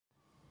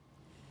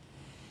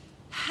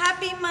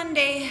Happy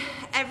Monday,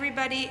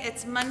 everybody.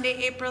 It's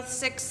Monday, April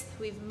 6th.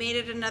 We've made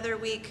it another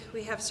week.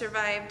 We have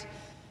survived.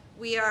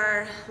 We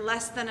are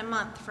less than a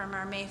month from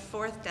our May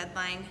 4th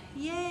deadline.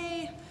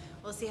 Yay!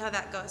 We'll see how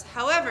that goes.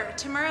 However,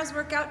 tomorrow's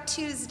Workout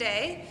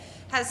Tuesday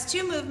has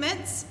two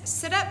movements,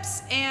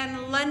 sit-ups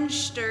and lunge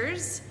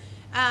stirs.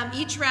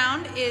 Each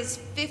round is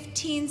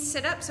 15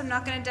 sit-ups. I'm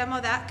not going to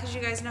demo that because you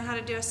guys know how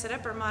to do a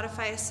sit-up or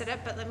modify a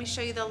sit-up, but let me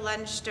show you the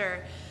lunge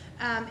stir.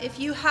 If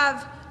you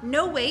have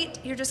no weight,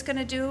 you're just going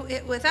to do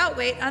it without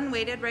weight,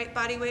 unweighted, right?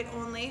 Body weight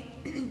only.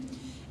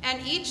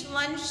 And each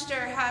lunge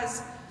stir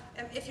has,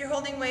 if you're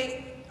holding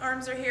weight,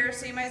 arms are here,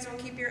 so you might as well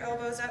keep your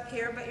elbows up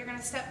here, but you're going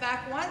to step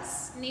back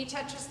once, knee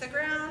touches the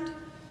ground,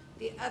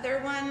 the other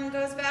one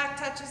goes back,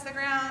 touches the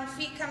ground,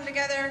 feet come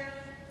together.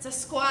 It's a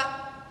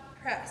squat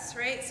press,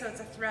 right? So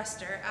it's a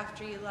thruster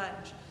after you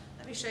lunge.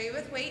 Let me show you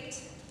with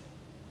weight.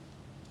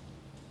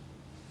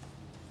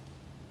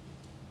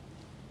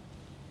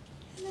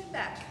 And then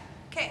back.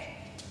 Okay,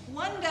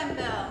 one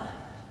dumbbell.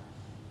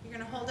 You're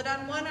gonna hold it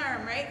on one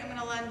arm, right? I'm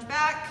gonna lunge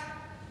back,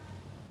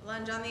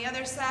 lunge on the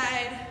other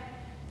side,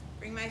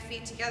 bring my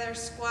feet together,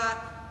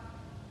 squat,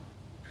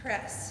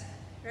 press,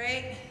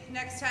 right?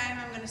 Next time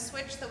I'm gonna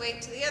switch the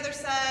weight to the other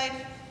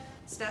side,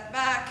 step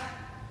back,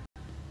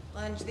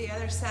 lunge the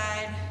other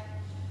side,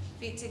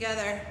 feet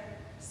together,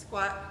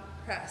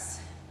 squat, press.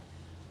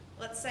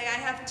 Let's say I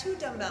have two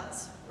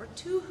dumbbells or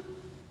two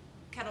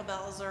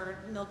kettlebells or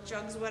milk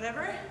jugs,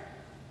 whatever.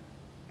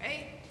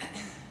 Right?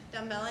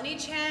 Dumbbell in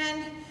each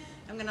hand.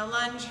 I'm going to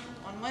lunge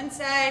on one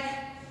side,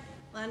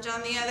 lunge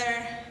on the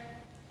other,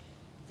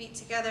 feet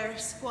together,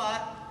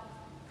 squat,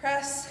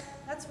 press.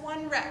 That's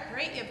one rep,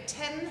 right? You have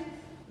 10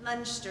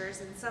 lunge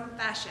stirs in some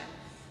fashion.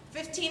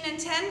 15 and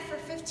 10 for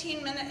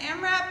 15-minute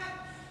AMRAP.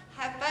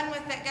 Have fun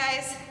with it,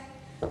 guys.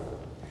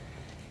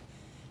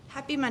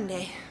 Happy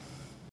Monday.